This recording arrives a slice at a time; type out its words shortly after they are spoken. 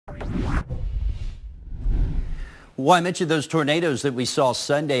Well, I mentioned those tornadoes that we saw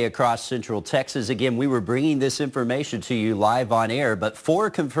Sunday across central Texas. Again, we were bringing this information to you live on air, but 4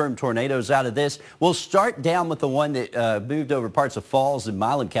 confirmed tornadoes out of this. We'll start down with the one that moved over parts of Falls and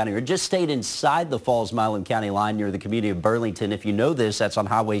Milam County, or just stayed inside the Falls-Milam County line near the community of Burlington. If you know this, that's on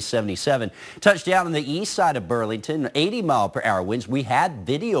Highway 77. Touched down on the east side of Burlington, 80-mile-per-hour winds. We had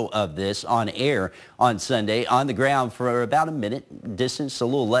video of this on air on Sunday on the ground for about a minute, distance a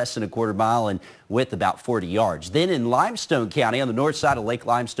little less than a quarter mile, and width about 40 yards. Then in Limestone County on the north side of Lake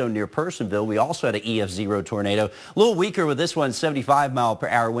Limestone near Personville, we also had an EF0 tornado. A little weaker with this one,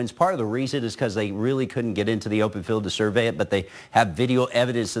 75-mile-per-hour winds. Part of the reason is because they really couldn't get into the open field to survey it, but they have video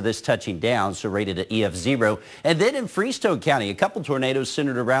evidence of this touching down, so rated at EF0. And then in Freestone County, a couple tornadoes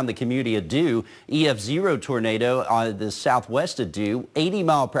centered around the community of Dew. EF0 tornado on the southwest of Dew,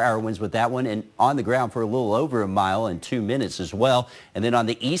 80-mile-per-hour winds with that one, and on the ground for a little over a mile in 2 minutes as well. And then on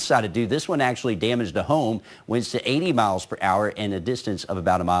the east side of Dew, this one actually damaged a home, winds to 80 miles per hour and a distance of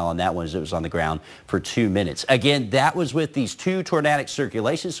about a mile on that one as it was on the ground for 2 minutes. Again, that was with these 2 tornadic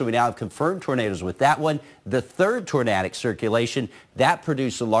circulations, so we now have confirmed tornadoes with that one. The 3rd tornadic circulation, that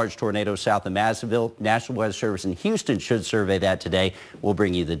produced a large tornado south of Madisonville. National Weather Service in Houston should survey that today. We'll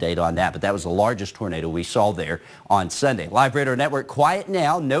bring you the data on that, but that was the largest tornado we saw there on Sunday. Live Radar Network, quiet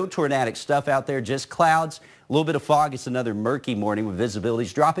now. No tornadic stuff out there, just clouds. A little bit of fog. It's another murky morning with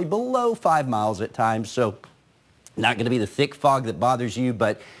visibilities dropping below 5 miles at times, so not going to be the thick fog that bothers you,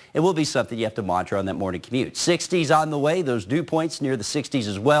 but it will be something you have to monitor on that morning commute. 60s on the way, those dew points near the 60s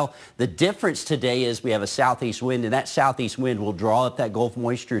as well. The difference today is we have a southeast wind, and that southeast wind will draw up that Gulf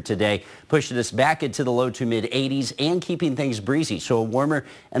moisture today, pushing us back into the low to mid 80s and keeping things breezy. So a warmer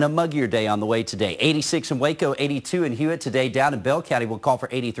and a muggier day on the way today. 86 in Waco, 82 in Hewitt today. Down in Bell County, we'll call for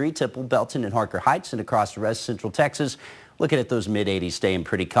 83, Temple, Belton, and Harker Heights, and across the rest of central Texas. Looking at those mid-80s staying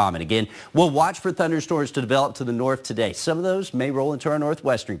pretty common. Again, we'll watch for thunderstorms to develop to the north today. Some of those may roll into our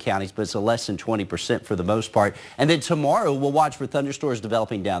northwestern counties, but it's a less than 20% for the most part. And then tomorrow, we'll watch for thunderstorms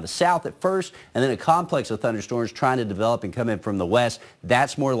developing down the south at first, and then a complex of thunderstorms trying to develop and come in from the west.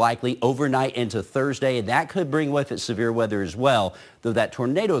 That's more likely overnight into Thursday, and that could bring with it severe weather as well, though that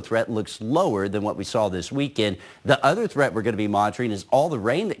tornado threat looks lower than what we saw this weekend. The other threat we're going to be monitoring is all the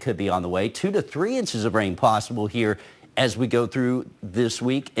rain that could be on the way. 2 to 3 inches of rain possible here as we go through this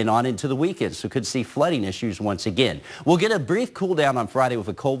week and on into the weekend, so could see flooding issues once again. We'll get a brief cool down on Friday with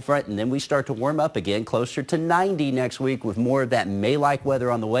a cold front, and then we start to warm up again, closer to 90 next week with more of that May-like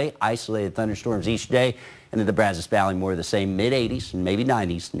weather on the way, isolated thunderstorms each day, and then the Brazos Valley more of the same mid-80s and maybe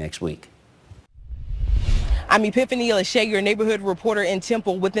 90s next week. I'm Epiphany Lachey, your neighborhood reporter in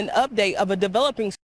Temple, with an update of a developing